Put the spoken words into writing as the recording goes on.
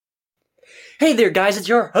Hey there, guys, it's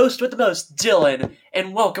your host with the most, Dylan,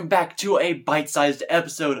 and welcome back to a bite-sized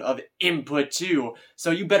episode of Input 2.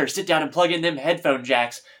 So you better sit down and plug in them headphone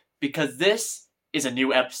jacks, because this is a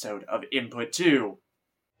new episode of Input 2.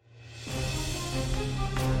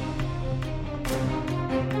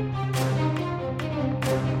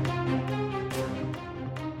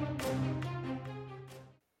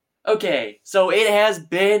 Okay, so it has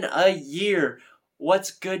been a year.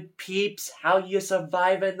 What's good, peeps? How you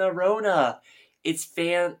surviving the Rona?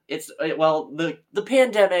 The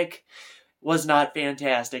pandemic was not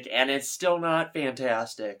fantastic, and it's still not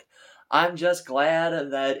fantastic. I'm just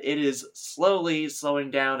glad that it is slowly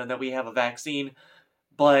slowing down and that we have a vaccine,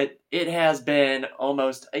 but it has been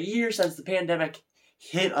almost a year since the pandemic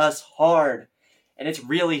hit us hard, and it's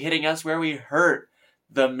really hitting us where we hurt.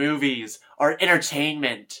 The movies, our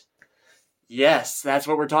entertainment. Yes, that's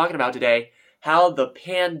what we're talking about today. How the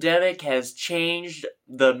pandemic has changed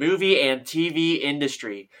the movie and TV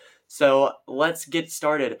industry. So let's get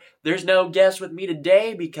started. There's no guest with me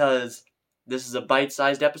today because this is a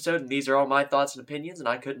bite-sized episode and these are all my thoughts and opinions and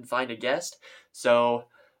I couldn't find a guest. So,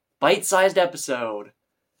 bite-sized episode.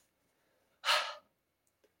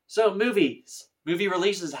 So, movies. Movie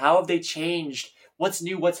releases, how have they changed? What's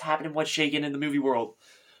new, what's happening, what's shaking in the movie world?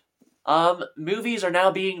 Movies are now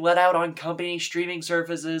being let out on company streaming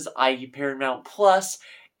services, i.e. Paramount Plus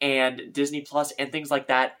and Disney Plus and things like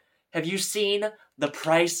that. Have you seen the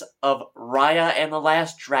price of Raya and the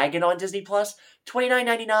Last Dragon on Disney Plus?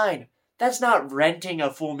 $29.99. That's not renting a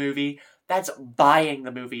full movie. That's buying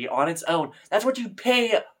the movie on its own. That's what you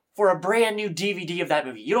pay for a brand new DVD of that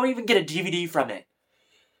movie. You don't even get a DVD from it.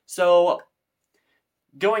 So,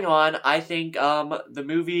 going on, I think the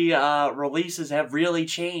movie releases have really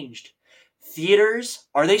changed. Theaters,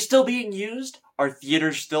 are they still being used? Are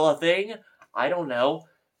theaters still a thing? I don't know.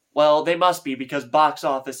 Well, they must be because box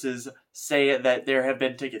offices say that there have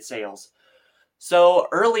been ticket sales. So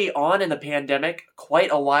early on in the pandemic, quite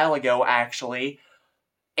a while ago actually,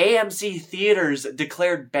 AMC Theaters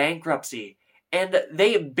declared bankruptcy, and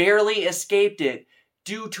they barely escaped it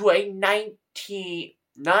due to a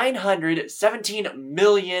 $917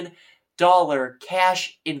 million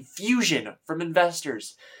cash infusion from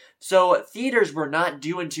investors. So theaters were not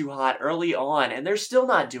doing too hot early on, and they're still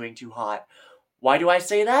not doing too hot. Why do I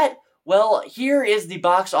say that? Well, here is the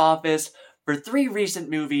box office for 3 recent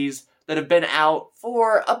movies that have been out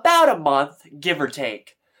for about a month, give or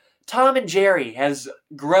take. Tom and Jerry has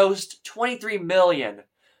grossed $23 million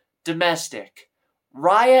domestic.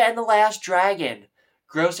 Raya and the Last Dragon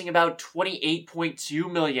grossing about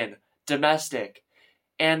 $28.2 million domestic.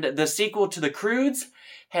 And the sequel to The Croods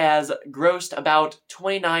has grossed about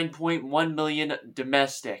 $29.1 million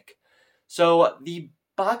domestic. So the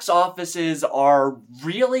box offices are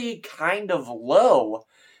really kind of low.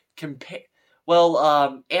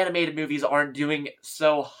 Animated movies aren't doing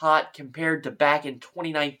so hot compared to back in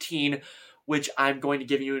 2019, which I'm going to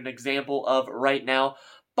give you an example of right now.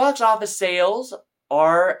 Box office sales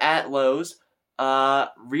are at lows,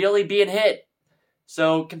 really being hit.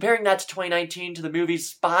 So, comparing that to 2019 to the movie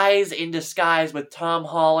Spies in Disguise with Tom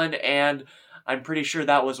Holland, and I'm pretty sure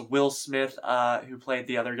that was Will Smith who played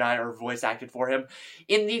the other guy or voice acted for him.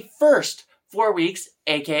 In the first 4 weeks,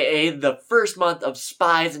 aka the first month of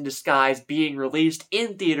Spies in Disguise being released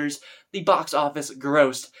in theaters, the box office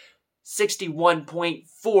grossed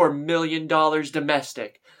 $61.4 million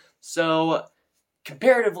domestic. So,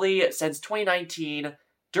 comparatively, since 2019,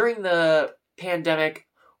 during the pandemic,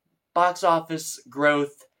 box office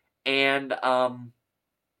growth and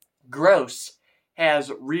gross has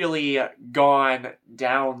really gone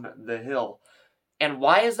down the hill. And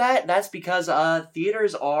why is that? That's because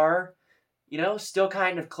theaters are, still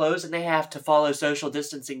kind of closed and they have to follow social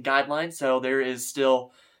distancing guidelines. So there is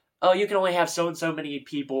still, you can only have so and so many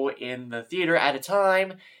people in the theater at a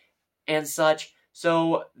time and such.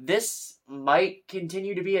 So this might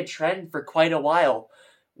continue to be a trend for quite a while.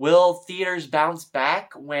 Will theaters bounce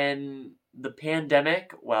back when the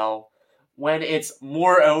pandemic, when it's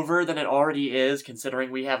more over than it already is, considering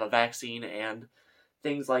we have a vaccine and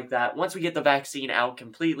things like that? Once we get the vaccine out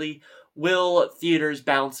completely, will theaters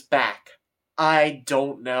bounce back? I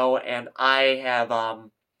don't know, and I have,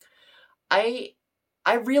 I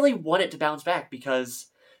really want it to bounce back because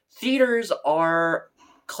theaters are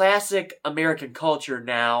classic American culture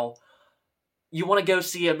now. You want to go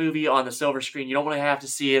see a movie on the silver screen. You don't want to have to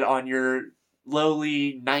see it on your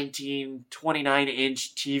lowly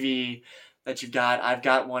 29-inch TV that you've got. I've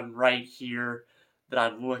got one right here that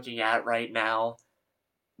I'm looking at right now.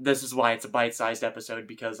 This is why it's a bite-sized episode,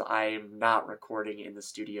 because I'm not recording in the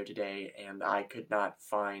studio today, and I could not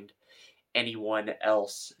find anyone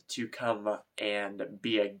else to come and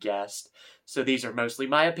be a guest. So these are mostly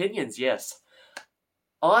my opinions, yes.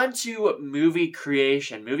 On to movie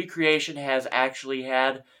creation. Movie creation has actually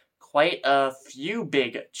had quite a few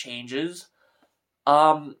big changes.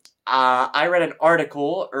 I read an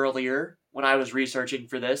article earlier when I was researching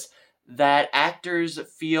for this that actors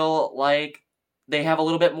feel like they have a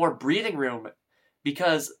little bit more breathing room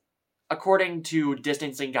because according to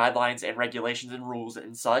distancing guidelines and regulations and rules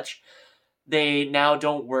and such, they now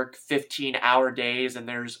don't work 15-hour days and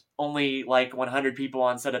there's only like 100 people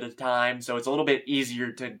on set at a time, so it's a little bit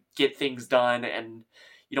easier to get things done and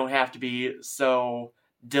you don't have to be so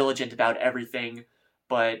diligent about everything,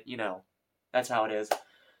 but that's how it is.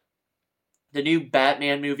 The new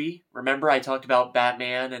Batman movie, remember I talked about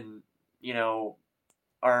Batman and,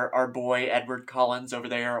 our boy Edward Collins over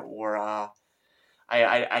there, or,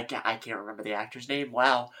 I can't remember the actor's name,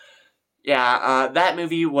 wow. Yeah, that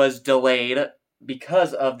movie was delayed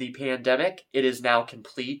because of the pandemic. It is now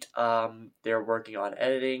complete. They're working on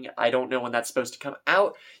editing. I don't know when that's supposed to come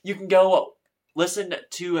out. You can go listen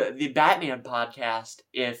to the Batman podcast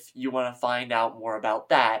if you want to find out more about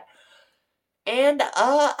that. And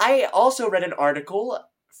I also read an article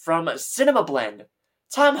from Cinema Blend.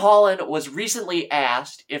 Tom Holland was recently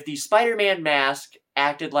asked if the Spider-Man mask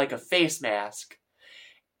acted like a face mask.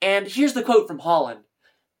 And here's the quote from Holland.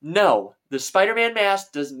 "No, the Spider-Man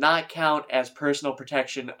mask does not count as personal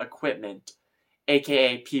protection equipment,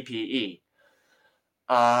 aka PPE.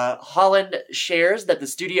 Holland shares that the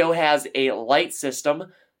studio has a light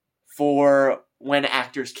system for when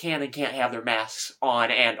actors can and can't have their masks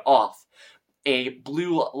on and off. A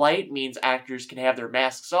blue light means actors can have their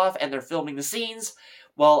masks off and they're filming the scenes,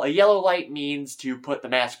 while a yellow light means to put the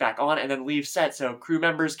mask back on and then leave set so crew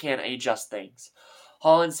members can adjust things.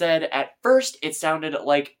 Holland said, at first it sounded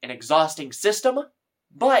like an exhausting system,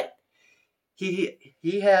 but he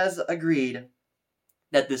has agreed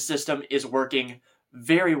that the system is working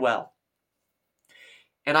very well.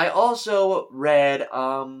 And I also read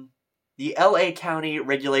the LA County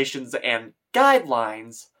regulations and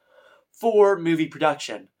guidelines for movie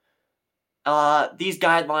production. These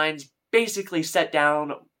guidelines basically set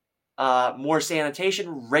down more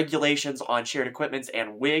sanitation regulations on shared equipments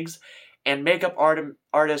and wigs, and makeup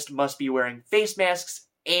artists must be wearing face masks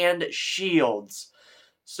and shields.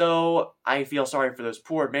 So I feel sorry for those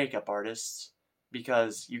poor makeup artists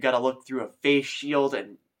because you gotta look through a face shield,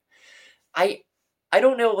 and I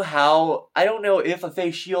don't know if a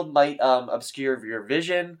face shield might obscure your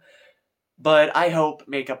vision, but I hope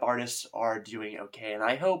makeup artists are doing okay, and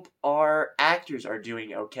I hope our actors are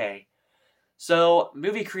doing okay. So,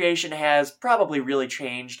 movie creation has probably really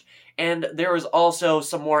changed, and there was also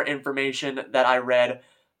some more information that I read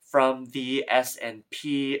from the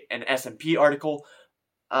S&P article.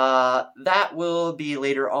 That will be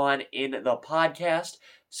later on in the podcast,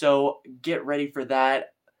 so get ready for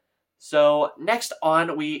that. So, next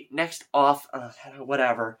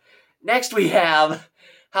we have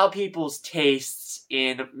how people's tastes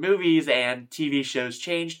in movies and TV shows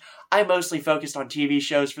changed. I mostly focused on TV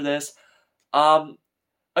shows for this.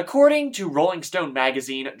 According to Rolling Stone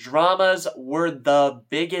magazine, dramas were the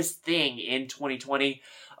biggest thing in 2020.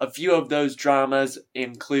 A few of those dramas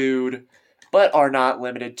include, but are not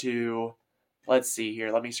limited to, let's see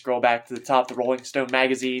here, let me scroll back to the top, the Rolling Stone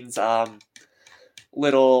magazine's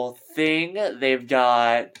little thing. They've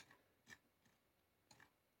got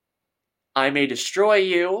I May Destroy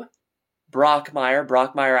You, Brockmire.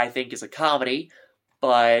 Brockmire, I think, is a comedy,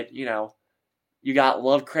 but, you got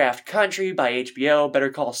Lovecraft Country by HBO, Better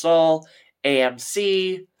Call Saul,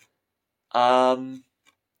 AMC, The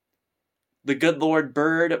Good Lord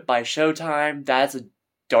Bird by Showtime. That's a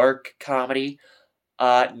dark comedy.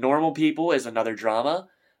 Normal People is another drama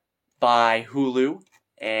by Hulu.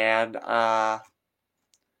 And,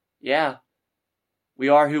 yeah. We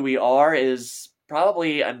Are Who We Are is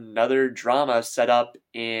probably another drama set up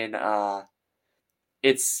in,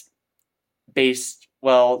 it's based,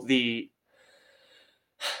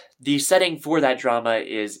 the setting for that drama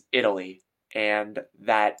is Italy, and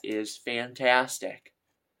that is fantastic.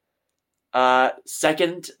 Coming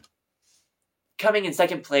in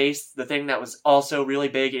second place, the thing that was also really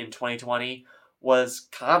big in 2020 was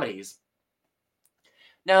comedies.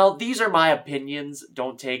 Now, these are my opinions.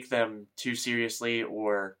 Don't take them too seriously,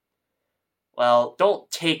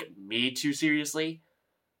 don't take me too seriously.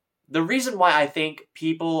 The reason why I think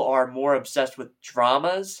people are more obsessed with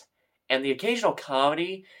dramas and the occasional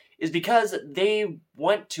comedy is because they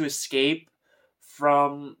want to escape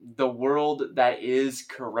from the world that is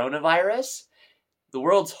coronavirus. The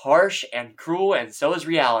world's harsh and cruel, and so is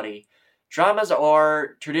reality. Dramas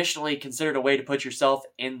are traditionally considered a way to put yourself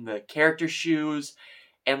in the character's shoes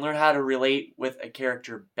and learn how to relate with a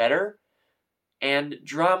character better. And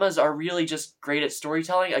dramas are really just great at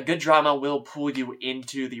storytelling. A good drama will pull you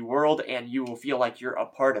into the world and you will feel like you're a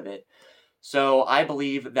part of it. So I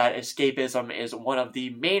believe that escapism is one of the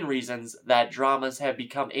main reasons that dramas have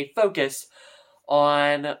become a focus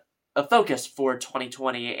for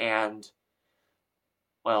 2020 and,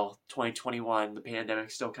 well, 2021. The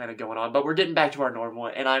pandemic's still kind of going on, but we're getting back to our normal,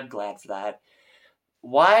 and I'm glad for that.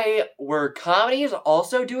 Why were comedies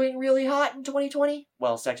also doing really hot in 2020?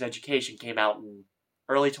 Well, Sex Education came out in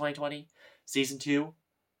early 2020. Season 2,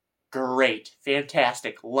 great,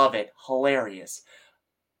 fantastic, love it, hilarious.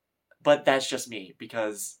 But that's just me,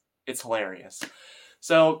 because it's hilarious.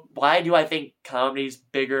 So, why do I think comedy's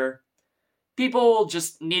bigger? People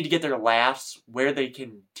just need to get their laughs where they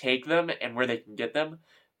can take them and where they can get them,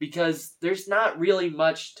 because there's not really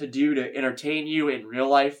much to do to entertain you in real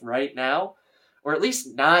life right now. Or at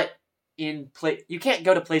least not in you can't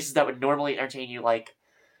go to places that would normally entertain you, like,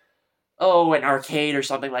 an arcade or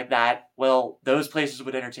something like that. Well, those places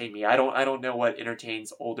would entertain me. I don't know what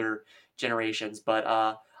entertains older generations, but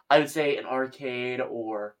I would say an arcade,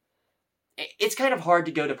 or it's kind of hard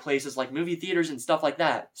to go to places like movie theaters and stuff like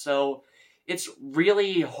that. So it's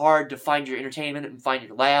really hard to find your entertainment and find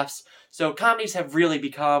your laughs. So comedies have really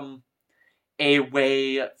become a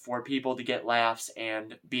way for people to get laughs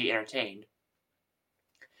and be entertained.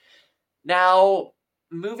 Now,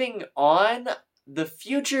 moving on, the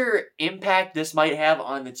future impact this might have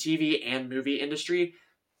on the TV and movie industry,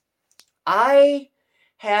 I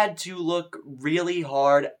had to look really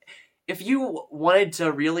hard. If you wanted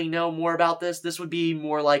to really know more about this would be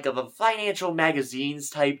more like of a financial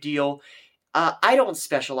magazines type deal. I don't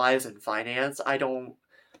specialize in finance.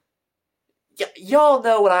 Y'all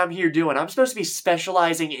know what I'm here doing. I'm supposed to be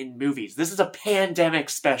specializing in movies. This is a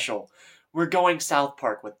pandemic special. We're going South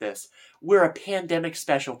Park with this. We're a pandemic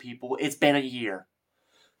special, people. It's been a year.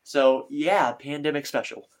 So, yeah, pandemic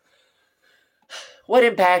special. What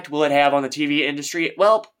impact will it have on the TV industry?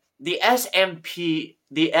 Well, the S&P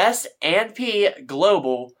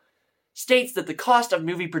Global states that the cost of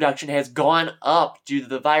movie production has gone up due to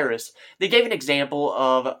the virus. They gave an example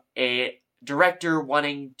of a director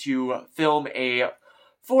wanting to film a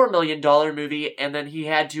 $4 million movie, and then he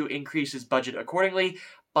had to increase his budget accordingly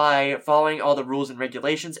by following all the rules and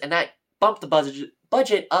regulations, and that bumped the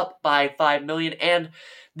budget up by $5 million, and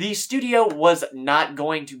the studio was not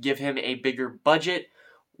going to give him a bigger budget,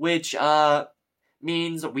 which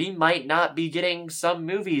means we might not be getting some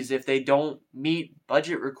movies if they don't meet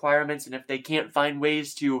budget requirements and if they can't find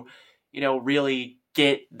ways to, really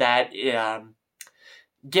get that,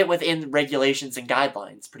 get within regulations and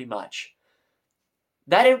guidelines, pretty much.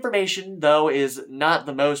 That information, though, is not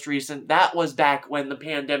the most recent. That was back when the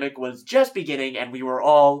pandemic was just beginning and we were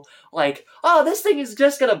all like, oh, this thing is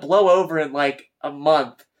just gonna blow over in like a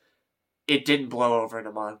month. It didn't blow over in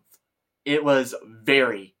a month. It was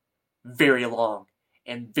very, very long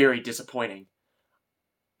and very disappointing.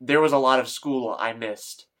 There was a lot of school I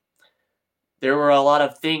missed. There were a lot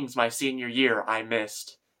of things my senior year I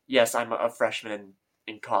missed. Yes, I'm a freshman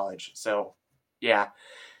in college, so yeah,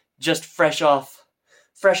 just fresh off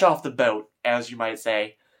the boat, as you might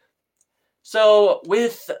say. So,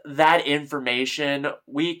 with that information,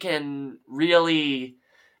 we can really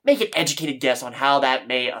make an educated guess on how that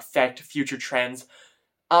may affect future trends.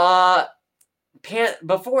 When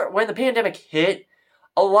the pandemic hit,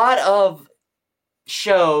 a lot of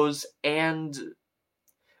shows and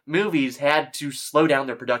movies had to slow down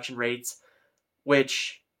their production rates,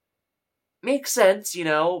 which makes sense,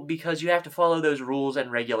 because you have to follow those rules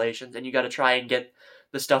and regulations, and you gotta try and get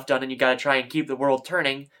the stuff done, and you gotta try and keep the world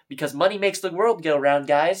turning, because money makes the world go round,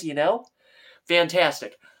 guys,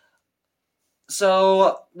 Fantastic.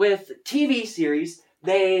 So, with TV series,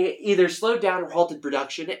 they either slowed down or halted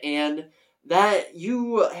production, and that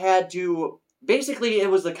you had to, basically it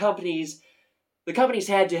was the companies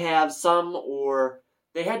had to have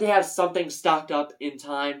they had to have something stocked up in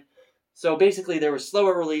time. So basically there were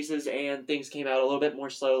slower releases and things came out a little bit more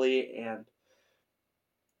slowly, and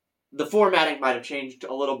the formatting might have changed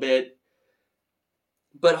a little bit,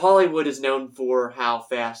 but Hollywood is known for how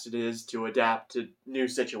fast it is to adapt to new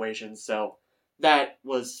situations, so that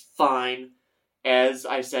was fine. As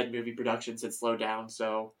I said, movie productions had slowed down,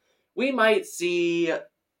 so we might see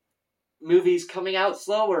movies coming out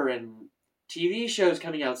slower and TV shows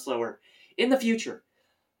coming out slower in the future.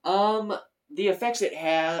 The effects it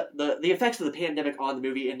had, the effects of the pandemic on the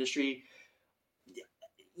movie industry,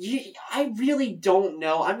 I really don't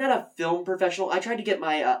know. I'm not a film professional. I tried to get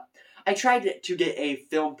my I tried to get a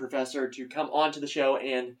film professor to come onto the show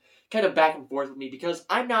and kind of back and forth with me because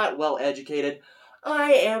I'm not well educated.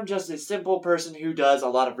 I am just a simple person who does a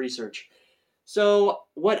lot of research. So,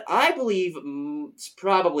 what I believe is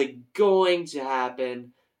probably going to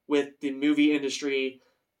happen with the movie industry,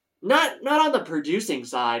 not on the producing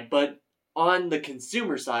side, but on the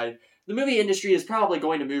consumer side, the movie industry is probably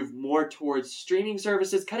going to move more towards streaming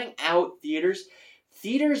services, cutting out theaters.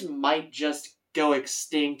 Theaters might just go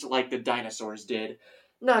extinct like the dinosaurs did.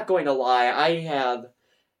 Not going to lie, I have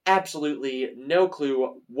absolutely no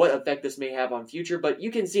clue what effect this may have on future, but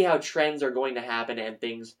you can see how trends are going to happen and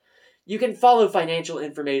things. You can follow financial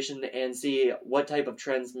information and see what type of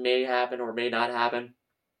trends may happen or may not happen.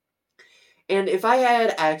 And if I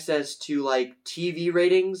had access to, like, TV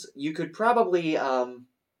ratings, you could probably,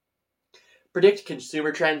 predict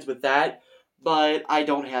consumer trends with that, but I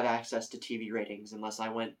don't have access to TV ratings unless I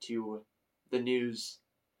went to the news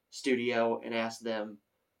studio and asked them,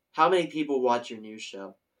 how many people watch your news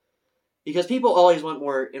show? Because people always want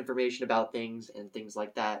more information about things and things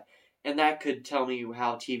like that, and that could tell me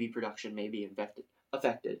how TV production may be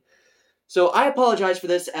affected. So I apologize for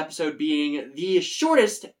this episode being the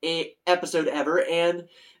shortest episode ever and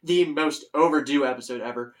the most overdue episode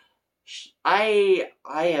ever. I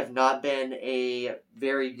have not been a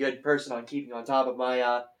very good person on keeping on top of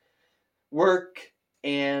my work,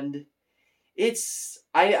 and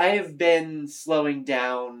I have been slowing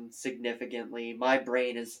down significantly. My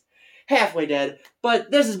brain is halfway dead,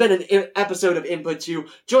 but this has been an episode of Input 2.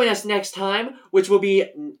 Join us next time, which will be,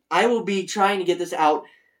 I will be trying to get this out,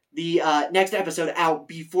 the next episode out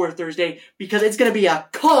before Thursday, because it's going to be a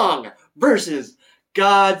Kong versus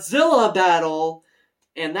Godzilla battle,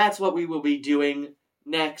 and that's what we will be doing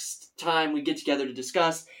next time we get together to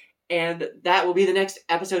discuss, and that will be the next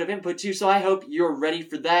episode of Input 2, so I hope you're ready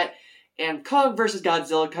for that. And Kong vs.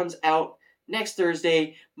 Godzilla comes out next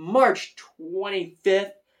Thursday, March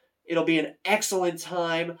 25th. It'll be an excellent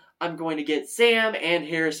time. I'm going to get Sam and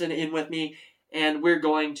Harrison in with me, and we're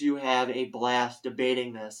going to have a blast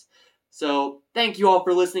debating this. So, thank you all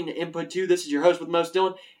for listening to Input 2. This is your host with Most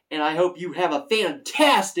Dylan, and I hope you have a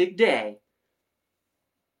fantastic day.